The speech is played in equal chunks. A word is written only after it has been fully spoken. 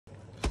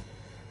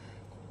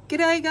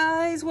G'day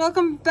guys,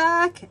 welcome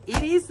back.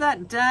 It is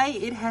that day.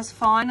 It has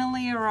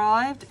finally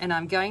arrived and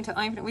I'm going to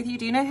open it with you.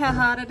 Do you know how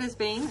hard it has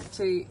been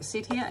to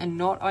sit here and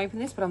not open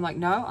this? But I'm like,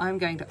 no, I'm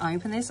going to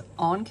open this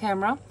on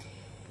camera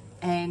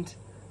and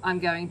I'm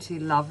going to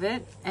love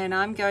it and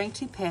I'm going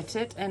to pet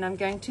it and I'm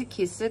going to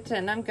kiss it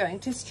and I'm going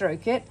to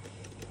stroke it.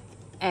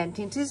 And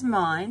it is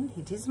mine.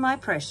 It is my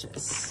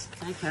precious.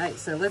 Okay,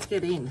 so let's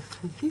get in.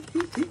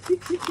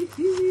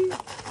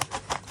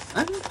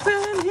 Opening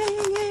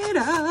it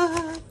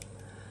up.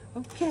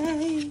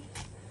 Okay,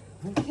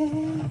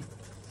 okay.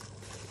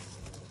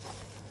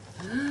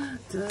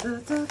 Da, da,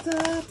 da, da,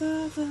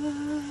 da,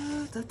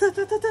 da, da,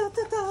 da, da,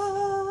 da, da.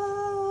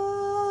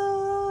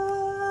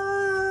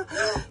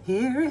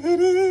 Here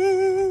it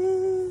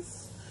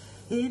is.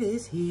 It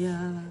is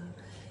here.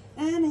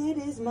 And it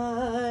is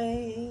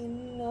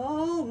mine.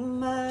 Oh,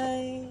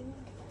 mine.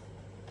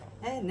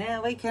 And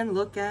now we can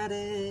look at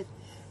it.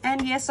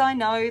 And yes, I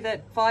know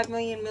that 5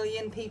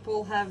 million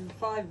people have,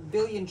 5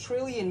 billion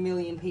trillion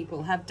million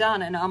people have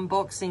done an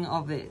unboxing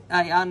of it.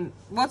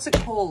 What's it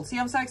called? See,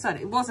 I'm so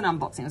excited. It wasn't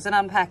unboxing, it was an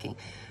unpacking.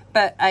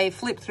 But a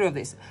flip through of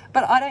this.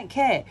 But I don't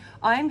care.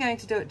 I am going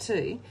to do it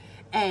too.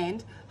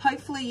 And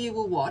hopefully you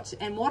will watch.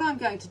 And what I'm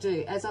going to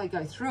do as I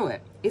go through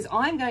it is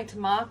I'm going to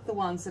mark the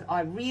ones that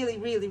I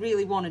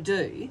really want to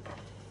do.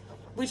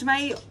 Which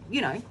may,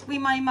 you know, we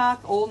may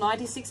mark all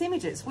 96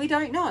 images. We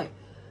don't know.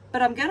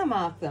 But I'm going to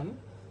mark them.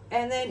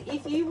 And then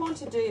if you want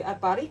to do a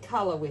buddy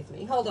colour with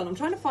me, hold on, I'm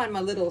trying to find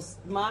my little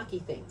marky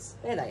things.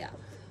 There they are.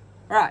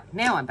 All right,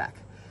 now I'm back.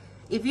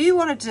 If you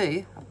want to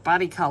do a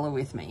buddy colour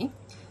with me,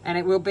 and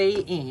it will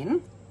be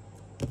in,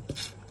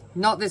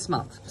 not this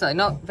month, so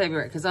not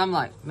February, because I'm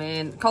like,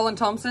 man, Colin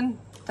Thompson,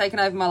 taking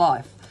over my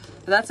life.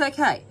 But that's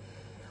okay.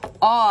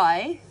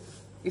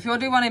 If you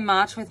want to do one in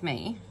March with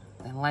me,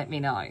 then let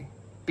me know.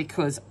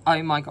 Because,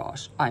 oh my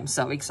gosh, I'm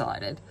so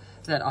excited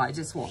that I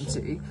just want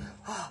to.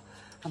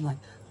 I'm like,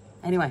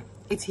 anyway,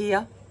 it's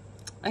here.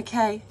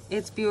 Okay,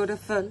 it's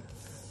beautiful.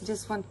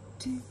 Just want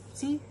to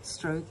see,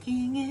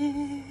 stroking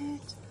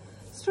it,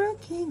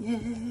 stroking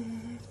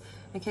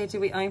it. Okay, do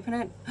we open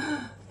it?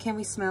 Can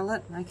we smell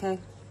it? Okay.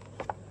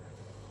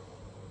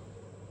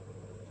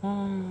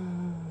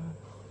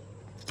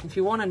 If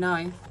you want to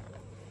know,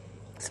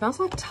 it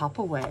smells like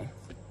Tupperware.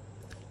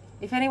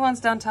 If anyone's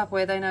done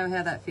Tupperware, they know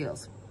how that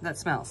feels. That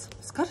smells.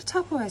 It's got a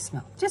Tupperware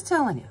smell. Just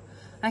telling you.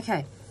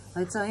 Okay.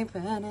 Let's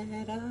open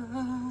it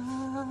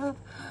up.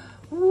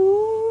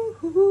 Ooh,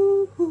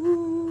 ooh,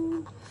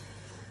 ooh.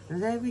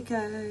 There we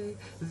go.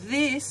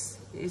 This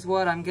is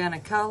what I'm going to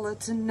colour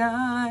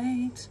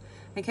tonight.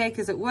 Okay,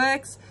 because it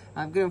works.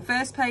 I'm doing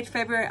first page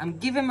February. I'm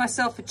giving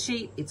myself a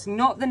cheat. It's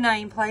not the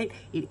nameplate.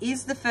 It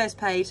is the first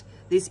page.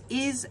 This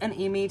is an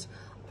image.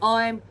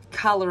 I'm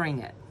colouring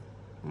it.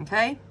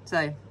 Okay,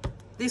 so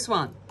this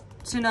one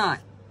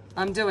tonight.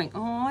 I'm doing,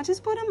 oh, I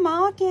just put a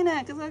mark in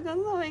it because I got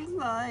so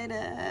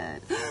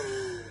excited.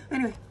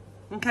 Anyway,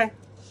 okay.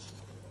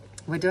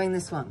 We're doing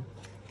this one.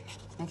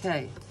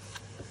 Okay.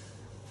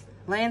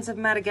 Lands of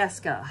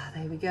Madagascar.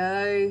 There we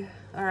go.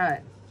 All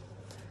right.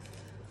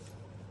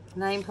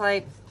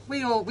 Nameplate.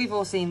 We've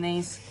all seen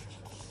these.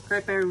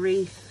 Kerby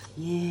Reef.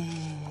 Yeah.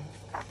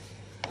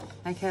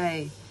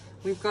 Okay.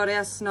 We've got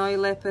our snow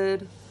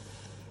leopard.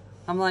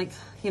 I'm like,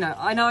 you know,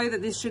 I know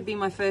that this should be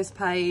my first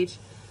page,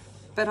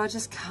 but I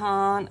just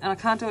can't, and I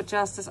can't do it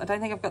justice. I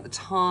don't think I've got the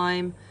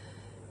time,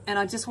 and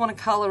I just want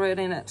to colour it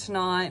in it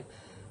tonight,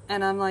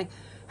 and I'm like,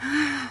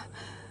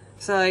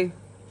 so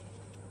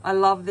I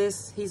love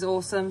this. He's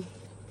awesome.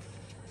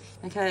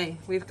 Okay,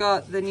 we've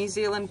got the New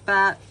Zealand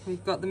bat,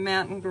 we've got the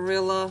mountain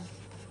gorilla,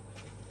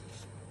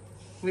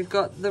 we've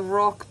got the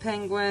rock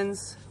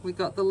penguins, we've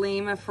got the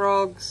lemur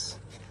frogs,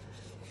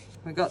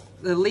 we've got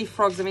the leaf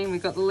frogs,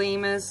 we've got the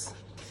lemurs.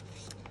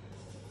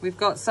 We've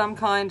got some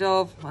kind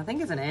of, I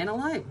think it's an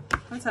antelope.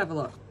 Let's have a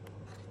look.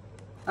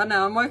 Oh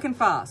no, I'm working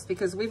fast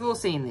because we've all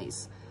seen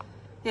these.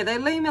 Yeah, they're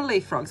lemur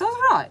leaf frogs. I was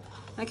right.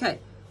 Okay,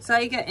 so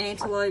you get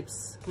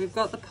antelopes. We've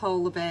got the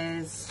polar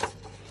bears.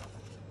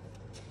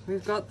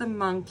 We've got the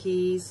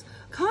monkeys.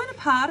 Kind of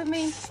part of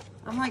me,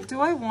 I'm like,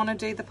 do I want to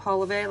do the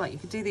polar bear? Like you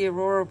could do the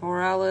aurora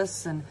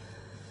borealis, and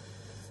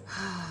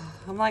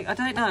I'm like, I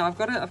don't know. I've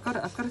got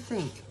to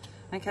think.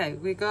 Okay,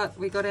 we got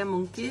our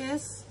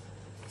monkeys.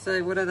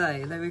 So what are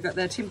they? We've got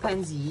their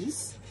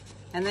chimpanzees,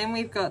 and then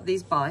we've got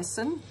these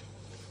bison,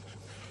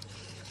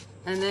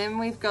 and then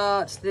we've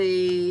got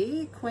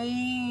the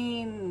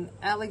Queen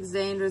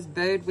Alexandra's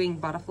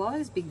bird-winged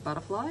butterflies, big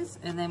butterflies,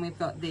 and then we've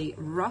got the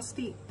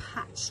rusty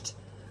patched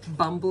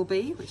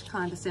bumblebee, which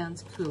kind of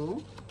sounds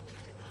cool.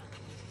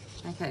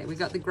 Okay, we've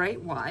got the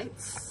great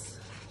whites,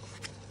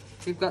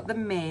 we've got the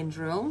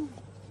mandrill,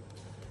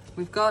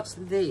 we've got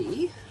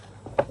the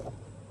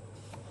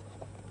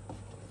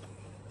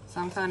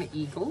some kind of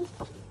eagle.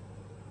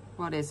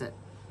 What is it?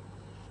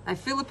 A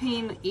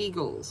Philippine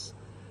eagles.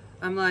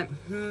 I'm like,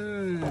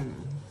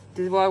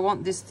 do I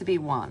want this to be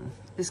one?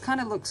 This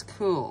kind of looks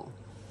cool.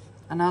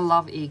 And I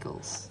love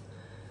eagles.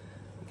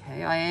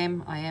 Okay, I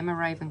am a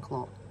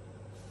Ravenclaw.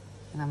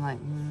 And I'm like,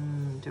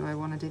 do I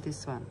want to do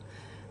this one?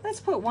 let's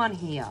put one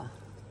here.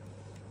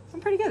 I'm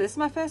pretty good. This is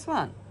my first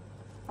one.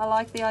 I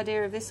like the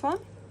idea of this one.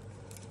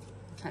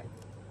 Okay,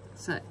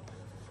 so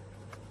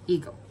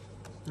eagle.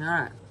 All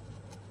right,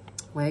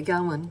 we're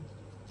going.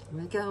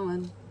 We're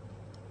going.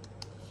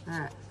 All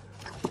right.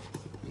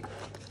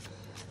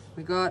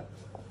 We got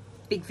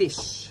big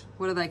fish.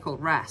 What are they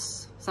called?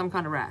 Wrasse. Some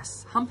kind of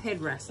wrasse.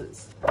 Humphead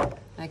wrasses.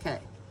 Okay.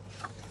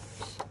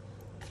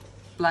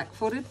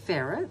 Black-footed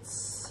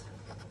ferrets.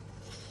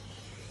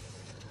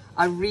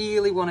 I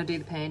really want to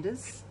do the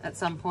pandas at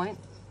some point.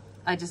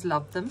 I just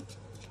love them.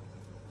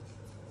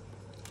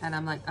 And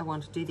I'm like, I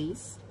want to do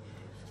these.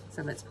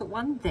 So let's put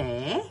one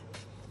there.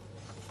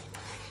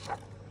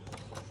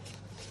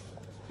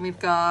 We've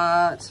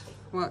got,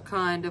 what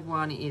kind of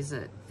one is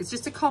it? It's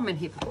just a common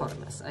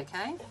hippopotamus,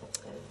 okay?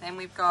 Then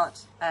we've got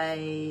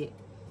a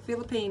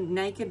Philippine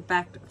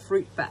naked-backed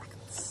fruit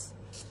bats.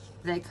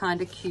 They're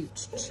kind of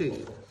cute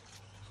too.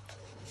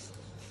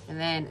 And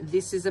then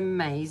this is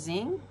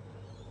amazing.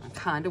 I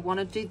kind of want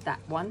to do that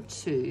one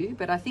too,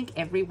 but I think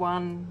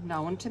everyone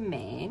known to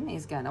man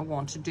is going to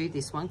want to do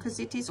this one because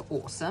it is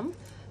awesome.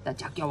 The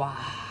jaguar.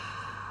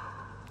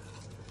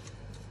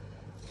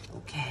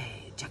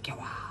 Okay, jaguar.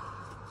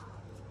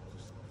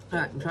 All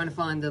right, I'm trying to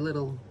find the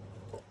little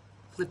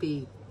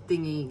flippy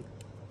thingy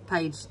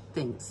page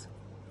things.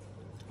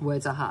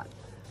 Words are hard.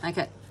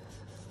 Okay,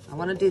 I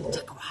want to do the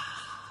jaguar.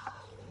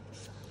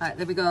 All right,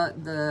 then we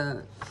got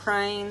the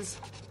cranes.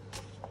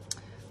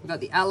 We got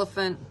the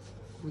elephant.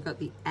 We got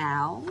the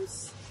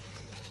owls.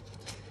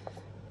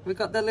 We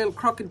got the little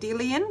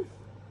crocodilian,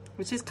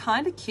 which is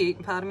kind of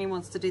cute. Part of me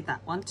wants to do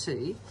that one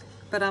too.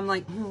 But I'm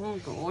like, oh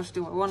gosh,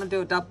 do I want to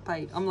do a double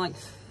page? I'm like,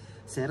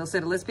 settle,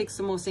 settle. Let's pick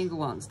some more single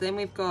ones. Then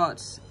we've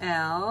got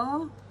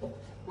our,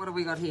 what have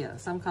we got here?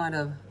 Some kind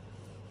of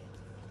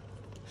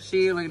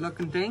sheely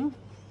looking thing.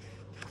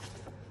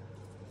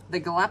 The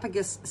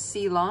Galapagos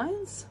sea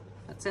lions.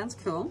 That sounds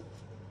cool.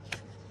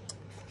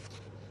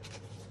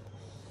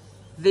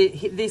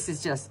 This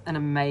is just an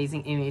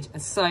amazing image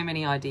and so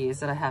many ideas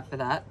that I have for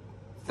that.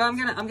 So I'm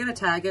gonna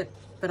tag it,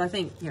 but I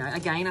think, you know,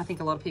 again, I think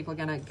a lot of people are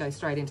gonna go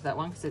straight into that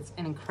one because it's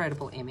an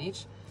incredible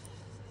image.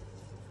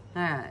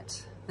 All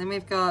right, then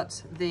we've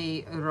got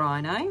the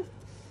rhino.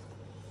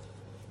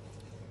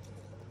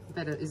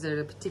 Is there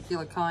a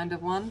particular kind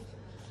of one?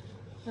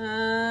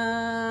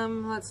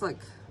 Let's look.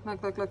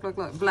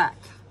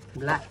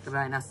 Black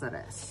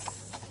rhinoceros.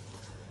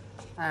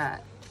 All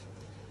right,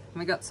 and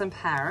we got some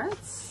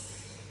parrots.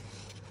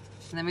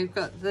 And then we've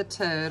got the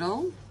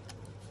turtle,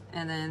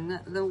 and then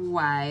the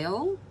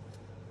whale.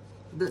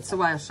 That's a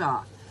whale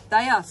shark.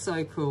 They are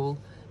so cool.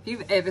 If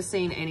you've ever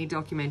seen any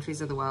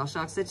documentaries of the whale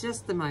sharks, they're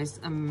just the most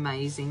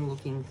amazing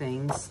looking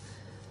things.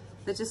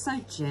 They're just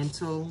so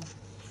gentle.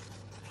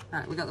 All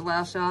right, we've got the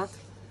whale shark.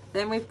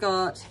 Then we've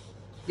got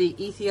the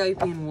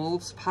Ethiopian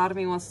wolves. Part of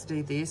me wants to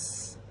do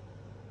this.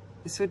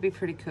 This would be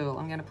pretty cool.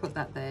 I'm going to put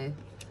that there.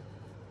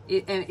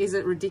 And is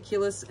it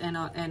ridiculous? And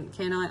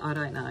can I? I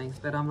don't know.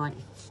 But I'm like,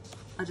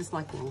 I just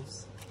like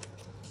wolves.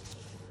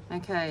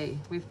 Okay,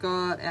 we've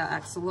got our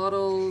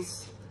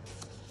axolotls.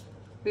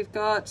 We've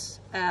got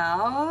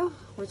our,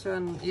 which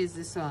one is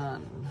this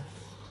one?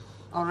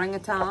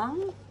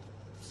 Orangutan.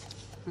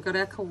 We've got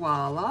our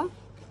koala.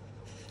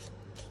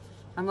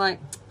 I'm like,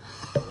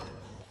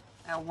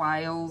 our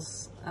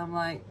whales. I'm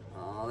like,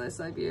 oh, they're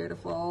so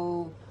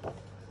beautiful.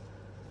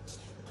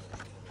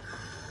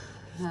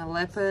 Our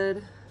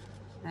leopard.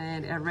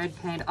 And our red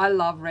panda. I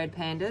love red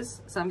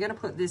pandas. So I'm going to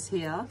put this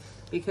here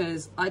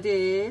because I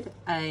did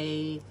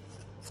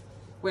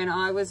when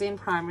I was in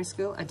primary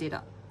school, I did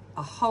a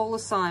whole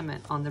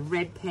assignment on the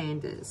red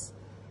pandas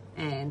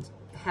and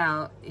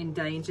how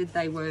endangered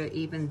they were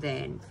even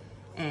then.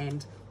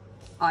 And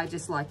I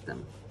just like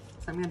them.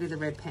 So I'm going to do the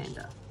red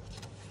panda.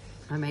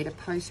 I made a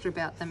poster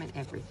about them and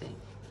everything.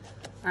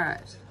 All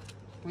right.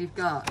 We've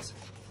got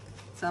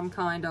some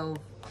kind of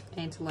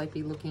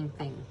antelope-y looking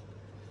thing.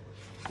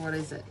 What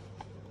is it?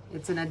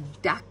 It's an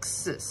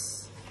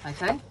adaxus,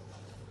 okay?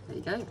 There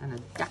you go,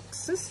 an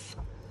adaxus.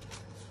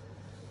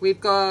 We've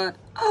got,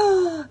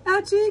 oh,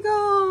 our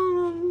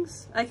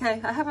dugongs.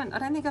 Okay, I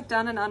don't think I've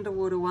done an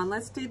underwater one.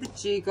 Let's do the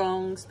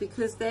dugongs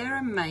because they're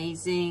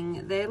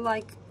amazing. They're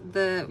like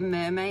the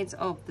mermaids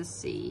of the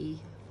sea.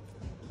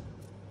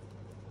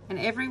 And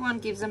everyone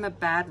gives them a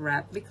bad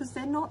rap because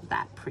they're not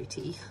that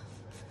pretty,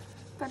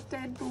 but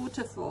they're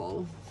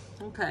beautiful.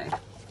 Okay.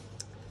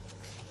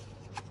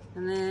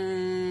 And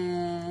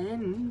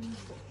then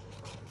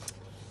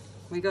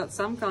we got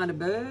some kind of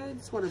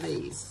birds. What are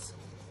these?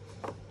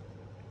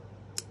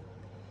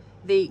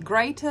 The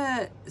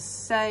greater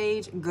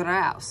sage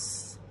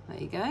grouse. There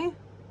you go.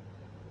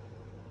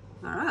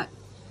 All right.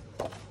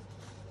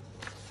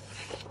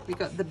 We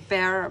got the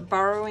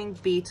burrowing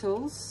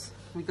beetles.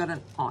 We got an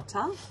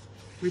otter,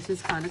 which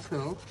is kind of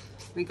cool.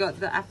 We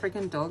got the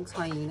African dogs,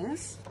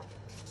 hyenas.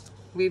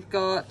 We've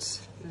got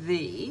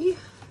the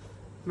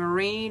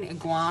marine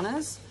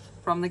iguanas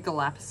from the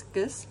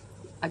Galapagos.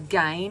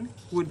 Again,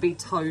 would be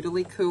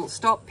totally cool.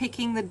 Stop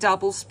picking the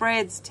double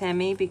spreads,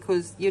 Tammy,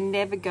 because you're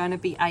never going to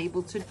be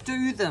able to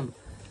do them.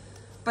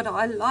 but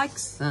I like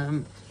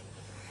them.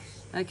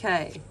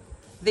 Okay,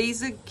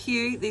 these are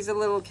cute. These are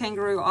little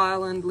Kangaroo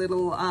Island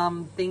little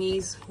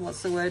thingies.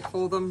 What's the word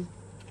for them?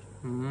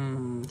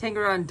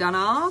 Kangaroo and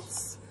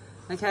Dunarts.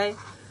 Okay,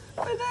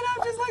 but then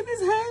I'm just like,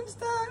 this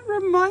hamster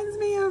reminds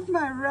me of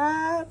my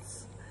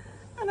rats.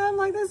 And I'm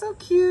like, they're so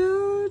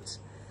cute.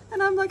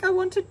 And I'm like, I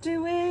want to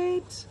do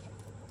it.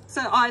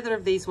 So either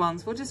of these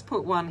ones, we'll just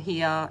put one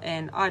here,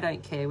 and I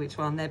don't care which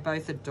one. They're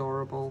both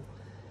adorable.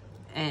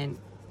 And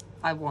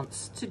I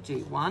want to do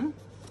one.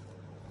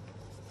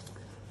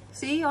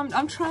 See,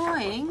 I'm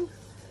trying.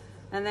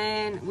 And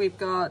then we've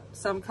got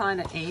some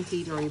kind of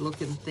anteater-y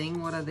looking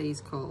thing. What are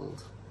these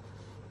called?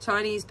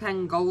 Chinese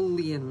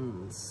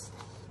pangolins.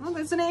 Well,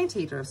 there's an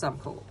anteater of some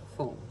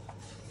form.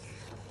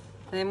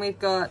 Then we've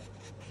got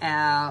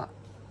our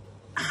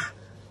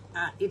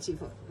itchy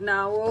foot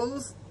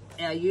narwhals,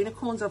 our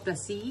unicorns of the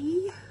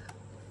sea,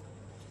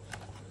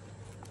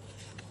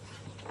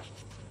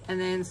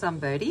 and then some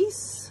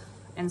birdies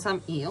and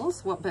some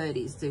eels. What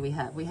birdies do we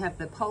have? We have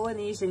the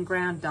Polynesian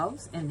ground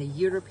doves and the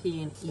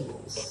European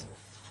eels.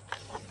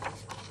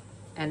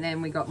 And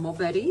then we got more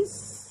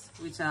birdies,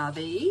 which are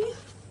the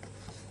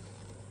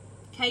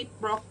Cape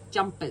Rock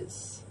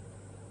jumpers.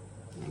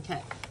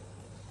 Okay.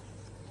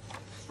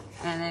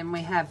 And then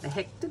we have the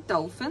Hector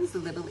dolphins, the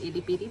little itty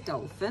bitty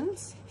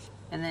dolphins.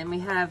 And then we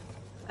have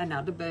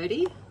another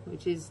birdie,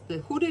 which is the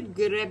hooded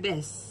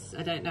grebes.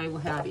 I don't know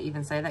how to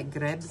even say that,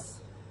 grebes.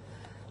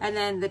 And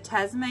then the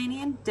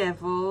Tasmanian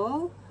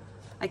devil.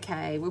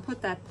 Okay, we'll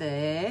put that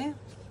there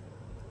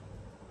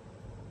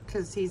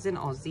because he's an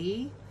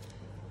Aussie.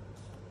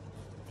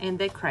 And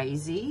they're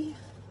crazy.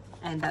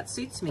 And that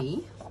suits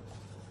me.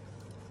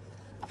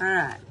 All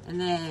right,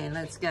 and then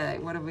let's go.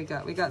 What have we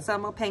got? We got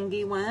some more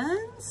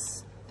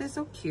penguins. They're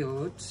so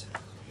cute.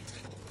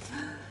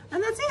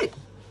 And that's it.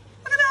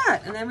 Look at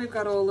that. And then we've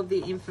got all of the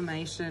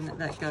information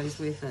that goes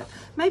with it.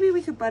 Maybe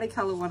we could buddy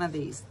color one of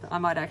these. I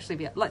might actually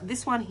be, like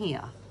this one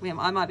here.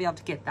 I might be able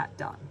to get that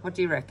done. What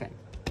do you reckon?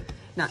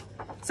 No.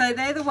 So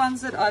they're the ones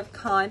that I've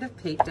kind of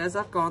picked as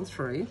I've gone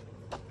through.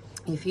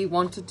 If you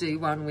want to do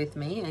one with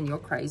me and you're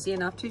crazy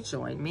enough to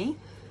join me,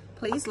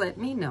 please let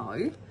me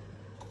know.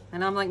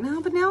 And I'm like,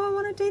 no, but now I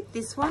want to do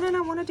this one and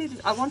I want to do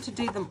this. I want to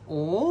do them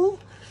all.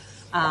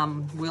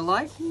 Will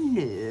I?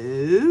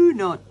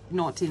 No,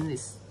 not in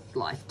this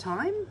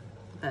lifetime,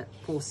 that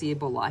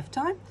foreseeable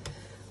lifetime.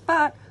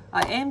 But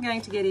I am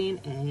going to get in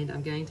and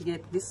I'm going to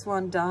get this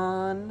one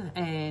done.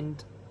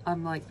 And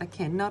I'm like, I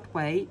cannot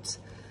wait.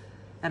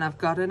 And I've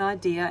got an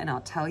idea and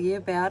I'll tell you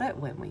about it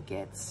when we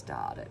get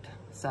started.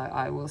 So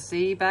I will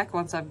see you back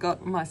once I've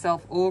got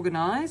myself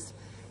organized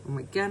and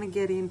we're going to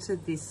get into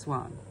this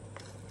one.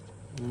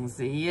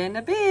 See you in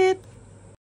a bit.